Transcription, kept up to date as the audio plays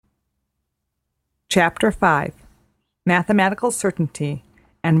Chapter 5 Mathematical Certainty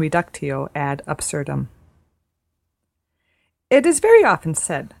and Reductio ad Absurdum. It is very often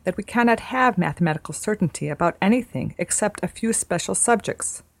said that we cannot have mathematical certainty about anything except a few special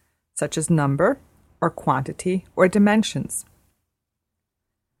subjects, such as number, or quantity, or dimensions.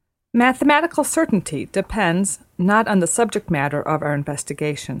 Mathematical certainty depends not on the subject matter of our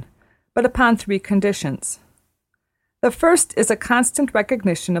investigation, but upon three conditions. The first is a constant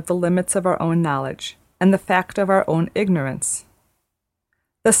recognition of the limits of our own knowledge and the fact of our own ignorance.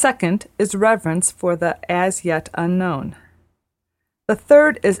 The second is reverence for the as yet unknown. The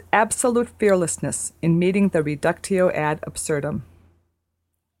third is absolute fearlessness in meeting the reductio ad absurdum.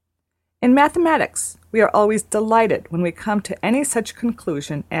 In mathematics, we are always delighted when we come to any such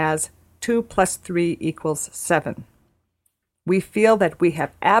conclusion as 2 + 3 = 7. We feel that we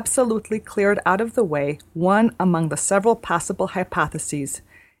have absolutely cleared out of the way one among the several possible hypotheses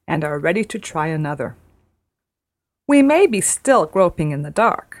and are ready to try another. We may be still groping in the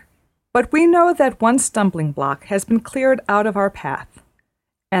dark, but we know that one stumbling block has been cleared out of our path,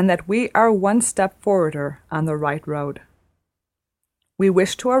 and that we are one step forwarder on the right road. We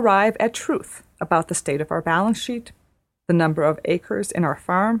wish to arrive at truth about the state of our balance sheet, the number of acres in our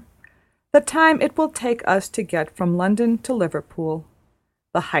farm, the time it will take us to get from London to Liverpool,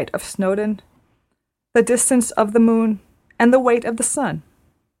 the height of Snowdon, the distance of the moon, and the weight of the sun.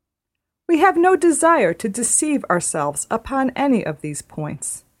 We have no desire to deceive ourselves upon any of these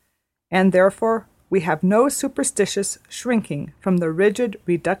points, and therefore we have no superstitious shrinking from the rigid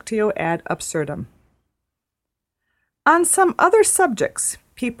reductio ad absurdum. On some other subjects,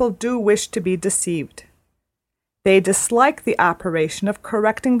 people do wish to be deceived. They dislike the operation of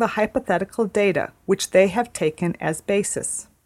correcting the hypothetical data which they have taken as basis.